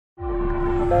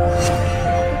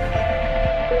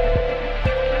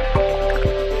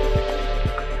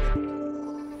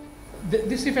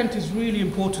This event is really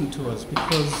important to us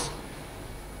because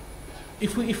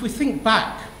if we think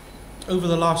back over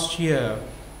the last year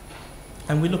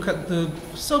and we look at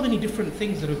so many different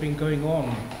things that have been going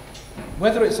on,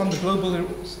 whether it's on the global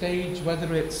stage,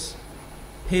 whether it's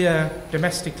here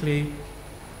domestically,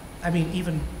 I mean,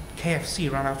 even KFC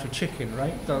ran out of chicken,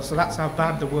 right? So that's how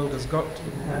bad the world has got to.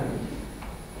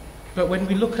 But when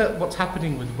we look at what's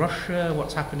happening with Russia,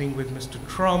 what's happening with Mr.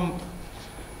 Trump,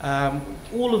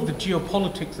 all of the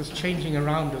geopolitics that's changing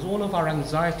around us, all of our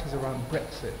anxieties around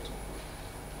Brexit,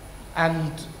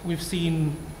 and we've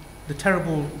seen the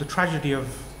tragedy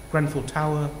of Grenfell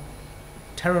Tower,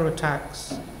 terror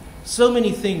attacks, so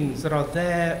many things that are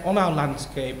there on our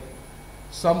landscape,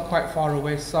 some quite far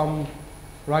away, some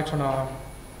right on our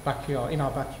backyard, in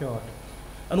our backyard.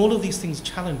 And all of these things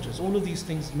challenge us, all of these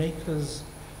things make us,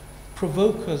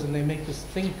 provoke us, and they make us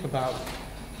think about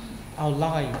our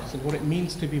lives and what it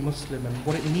means to be Muslim and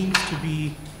what it means to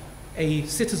be a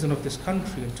citizen of this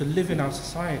country and to live in our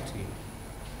society.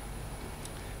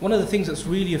 One of the things that's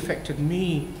really affected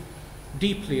me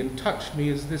deeply and touched me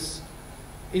is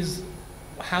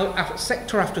how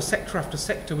sector after sector after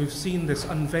sector we've seen this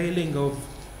unveiling of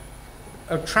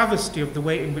a travesty of the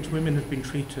way in which women have been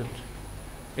treated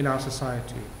in our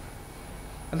society.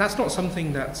 And that's not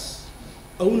something that's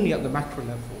only at the macro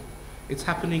level. It's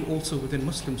happening also within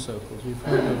Muslim circles. We've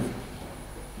heard of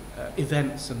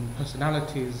events and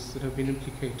personalities that have been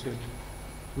implicated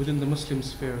within the Muslim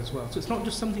sphere as well. So it's not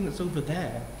just something that's over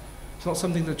there. It's not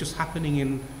something that's just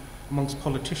happening amongst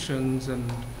politicians and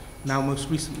now most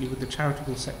recently with the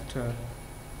charitable sector.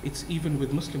 It's even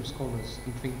with Muslim scholars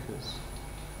and thinkers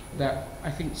that I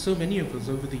think so many of us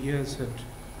over the years had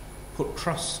put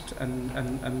trust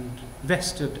and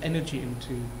vested energy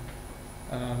into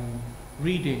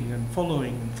reading and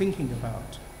following and thinking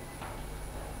about.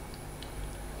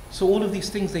 So all of these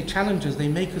things, they challenge us, they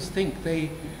make us think,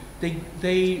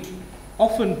 they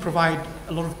often provide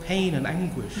a lot of pain and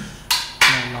anguish in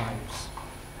our lives.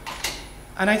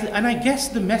 And I guess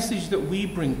the message that we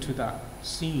bring to that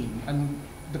scene and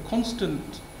the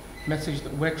constant message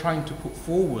that we're trying to put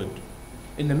forward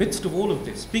in the midst of all of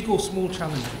this, big or small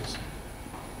challenges,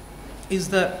 is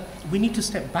that we need to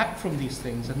step back from these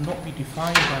things and not be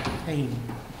defined by the pain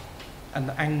and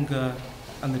the anger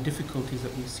and the difficulties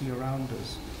that we see around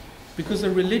us. Because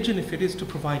a religion, if it is to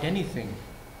provide anything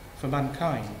for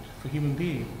mankind, for human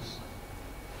beings,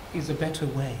 is a better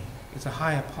way, is a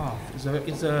higher path,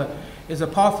 is a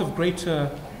path of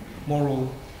greater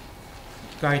moral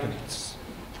guidance.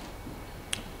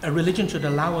 A religion should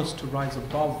allow us to rise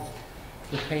above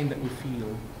the pain that we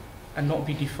feel and not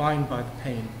be defined by the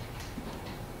pain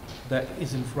that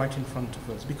is right in front of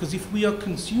us. Because if we are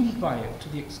consumed by it to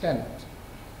the extent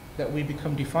that we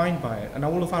become defined by it and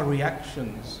all of our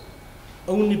reactions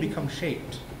only become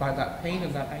shaped by that pain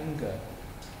and that anger,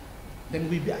 then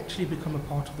we actually become a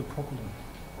part of the problem.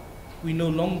 We no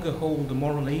longer hold the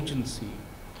moral agency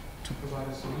to provide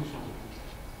a solution.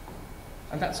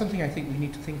 And that's something I think we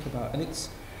need to think about. And it's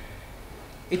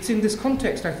in this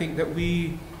context, I think, that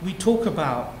we talk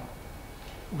about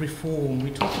reform,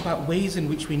 we talk about ways in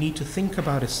which we need to think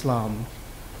about Islam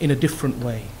in a different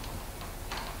way.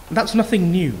 And that's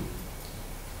nothing new.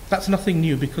 That's nothing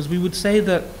new, because we would say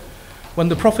that when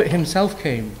the Prophet himself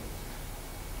came,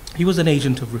 he was an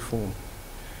agent of reform.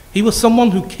 He was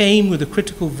someone who came with a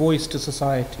critical voice to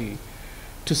society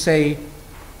to say,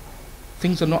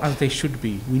 things are not as they should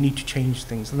be, we need to change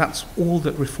things. And that's all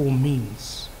that reform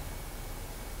means.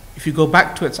 If you go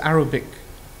back to its Arabic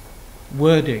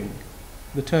wording,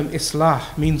 the term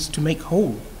islah means to make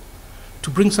whole, to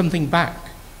bring something back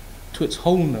to its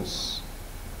wholeness.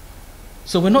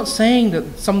 So we're not saying that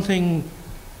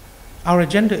our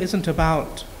agenda isn't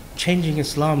about changing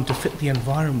Islam to fit the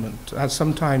environment, as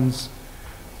sometimes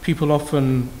people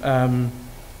often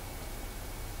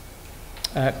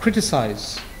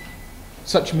criticize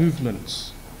such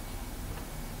movements,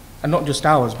 and not just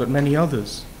ours, but many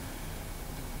others.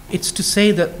 It's to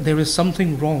say that there is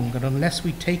something wrong, and unless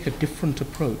we take a different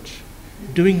approach,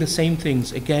 doing the same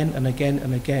things again and again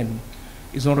and again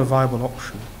is not a viable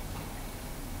option.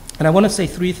 And I want to say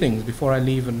three things before I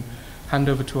leave and hand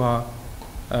over to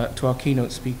our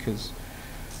keynote speakers.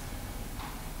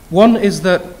 One is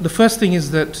that, the first thing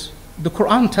is that the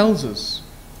Quran tells us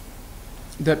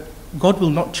that God will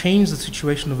not change the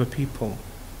situation of a people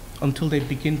until they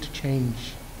begin to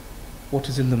change what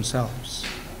is in themselves.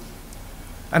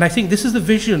 And I think this is the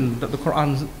vision that the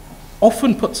Quran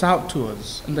often puts out to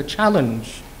us, and the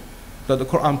challenge that the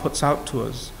Quran puts out to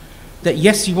us, that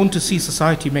yes, you want to see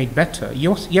society made better.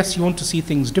 Yes, you want to see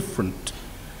things different.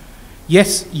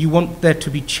 Yes, you want there to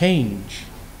be change.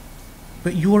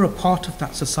 But you are a part of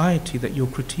that society that you're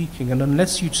critiquing. And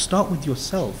unless you start with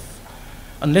yourself,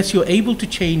 unless you're able to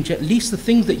change at least the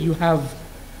things that you have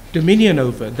dominion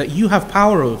over, that you have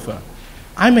power over.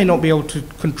 I may not be able to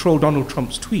control Donald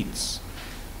Trump's tweets,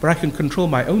 but I can control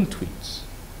my own tweets.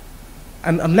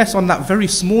 And unless on that very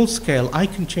small scale I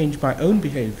can change my own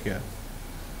behavior,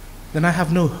 then I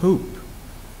have no hope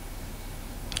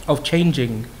of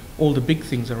changing all the big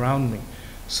things around me.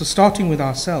 So starting with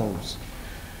ourselves.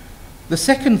 The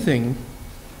second thing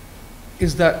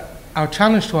is that our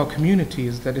challenge to our community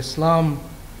is that Islam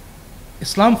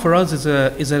for us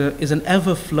is an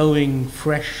ever-flowing,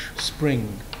 fresh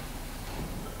spring.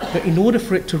 But in order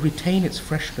for it to retain its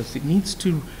freshness, it needs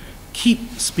to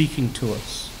keep speaking to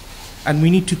us. And we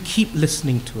need to keep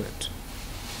listening to it.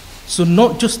 So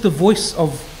not just the voice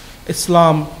of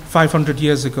Islam 500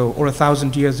 years ago, or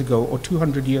 1,000 years ago, or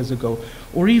 200 years ago,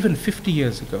 or even 50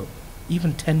 years ago,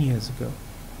 even 10 years ago.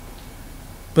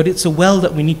 But it's a well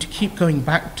that we need to keep going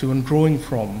back to and drawing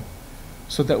from,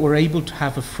 so that we're able to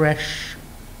have a fresh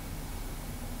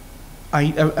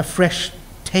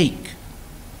take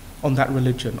on that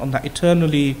religion, on that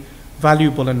eternally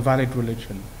valuable and valid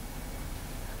religion.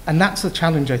 And that's the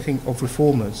challenge, I think, of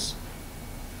reformers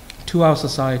to our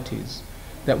societies,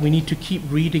 that we need to keep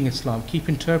reading Islam, keep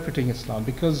interpreting Islam,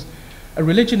 because a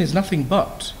religion is nothing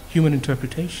but human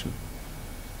interpretation.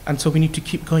 And so we need to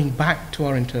keep going back to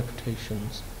our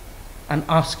interpretations and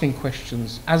asking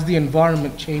questions. As the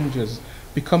environment changes,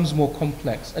 becomes more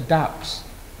complex, adapts,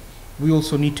 we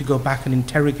also need to go back and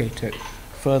interrogate it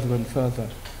further and further.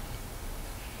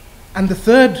 And the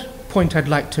third point I'd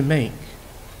like to make,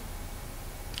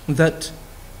 that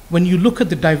when you look at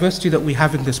the diversity that we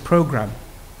have in this program,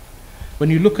 when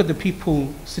you look at the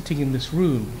people sitting in this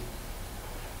room,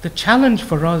 the challenge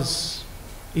for us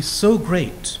is so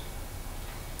great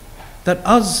that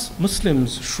us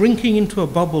Muslims shrinking into a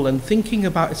bubble and thinking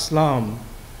about Islam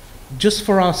just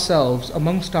for ourselves,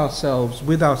 amongst ourselves,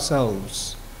 with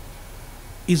ourselves,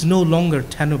 is no longer a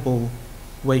tenable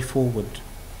way forward.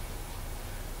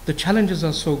 The challenges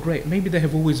are so great. Maybe they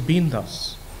have always been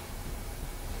thus.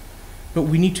 But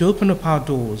we need to open up our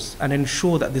doors and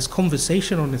ensure that this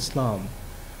conversation on Islam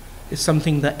is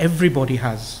something that everybody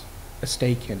has a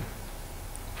stake in.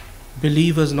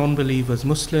 Believers, non-believers,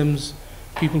 Muslims,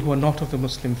 people who are not of the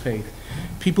Muslim faith,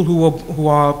 people who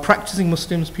are practicing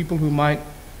Muslims, people who might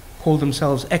call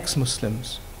themselves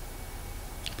ex-Muslims,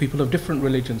 people of different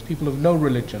religions, people of no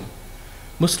religion,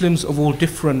 Muslims of all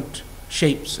different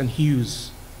shapes and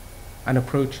hues and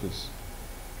approaches.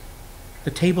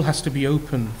 The table has to be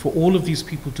open for all of these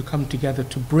people to come together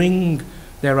to bring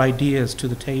their ideas to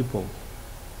the table.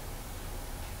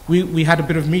 We had a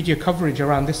bit of media coverage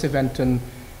around this event, and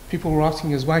people were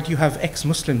asking us, why do you have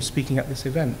ex-Muslims speaking at this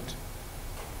event?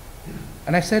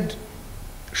 And I said,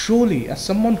 surely as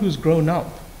someone who's grown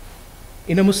up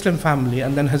in a Muslim family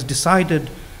and then has decided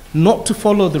not to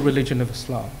follow the religion of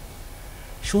Islam,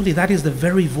 surely that is the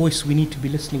very voice we need to be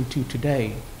listening to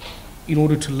today in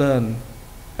order to learn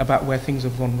about where things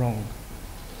have gone wrong.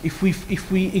 If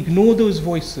we ignore those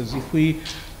voices, if we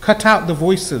cut out the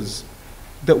voices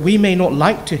that we may not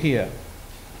like to hear,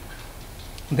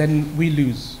 then we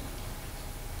lose.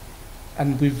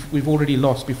 And we've already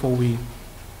lost before we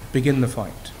begin the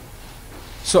fight.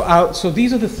 So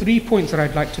these are the 3 points that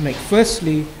I'd like to make.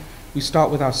 Firstly, we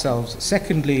start with ourselves.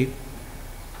 Secondly,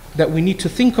 that we need to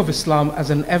think of Islam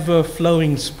as an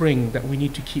ever-flowing spring that we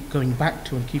need to keep going back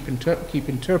to and keep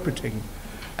interpreting,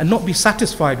 and not be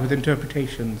satisfied with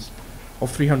interpretations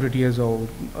of 300 years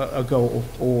ago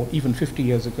or even 50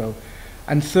 years ago.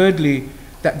 And thirdly,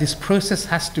 that this process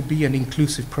has to be an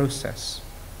inclusive process,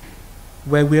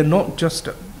 where we're not just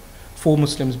for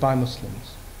Muslims by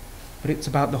Muslims, but it's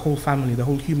about the whole family, the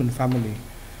whole human family,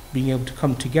 being able to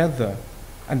come together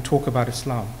and talk about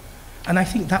Islam. And I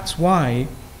think that's why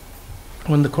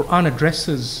when the Quran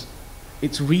addresses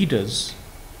its readers,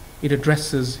 it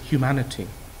addresses humanity.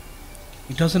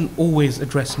 It doesn't always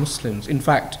address Muslims. In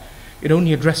fact, it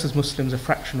only addresses Muslims a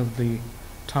fraction of the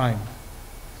time.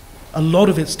 A lot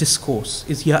of its discourse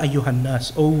is Ya ayyuhan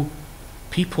nas, O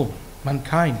people,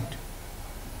 mankind,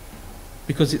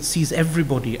 because it sees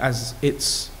everybody as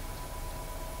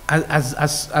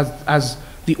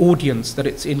the audience that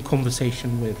it's in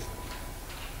conversation with.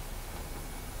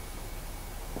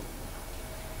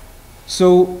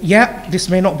 So yeah, this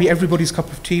may not be everybody's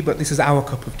cup of tea, but this is our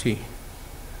cup of tea,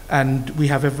 and we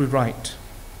have every right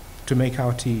to make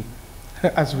our tea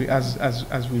as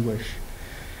we wish.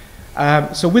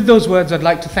 So with those words, I'd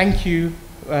like to thank you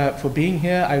for being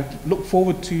here. I look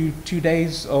forward to 2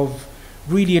 days of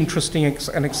really interesting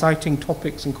and exciting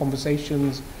topics and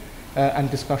conversations and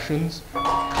discussions.